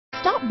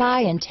Stop by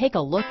and take a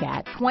look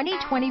at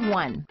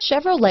 2021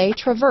 Chevrolet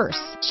Traverse.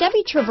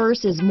 Chevy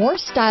Traverse is more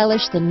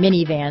stylish than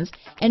minivans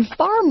and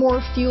far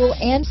more fuel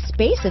and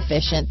space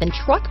efficient than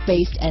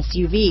truck-based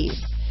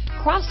SUVs.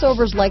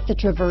 Crossovers like the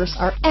Traverse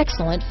are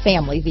excellent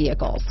family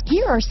vehicles.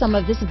 Here are some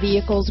of this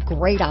vehicle's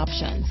great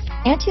options: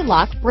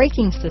 anti-lock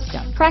braking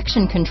system,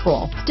 traction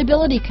control,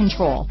 stability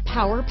control,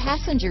 power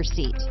passenger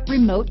seat,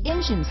 remote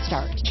engine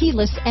start,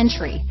 keyless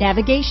entry,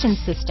 navigation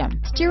system,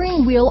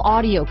 steering wheel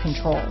audio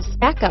controls,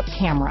 backup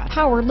camera,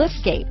 power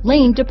liftgate,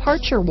 lane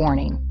departure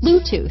warning,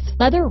 Bluetooth,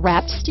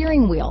 leather-wrapped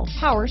steering wheel,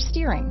 power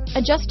steering,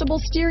 adjustable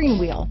steering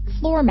wheel,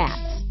 floor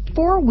mats,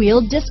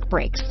 four-wheel disc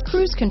brakes,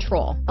 cruise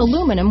control,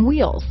 aluminum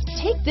wheels.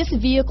 Take this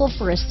vehicle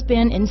for a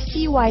spin and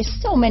see why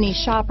so many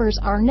shoppers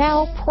are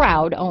now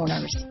proud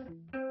owners.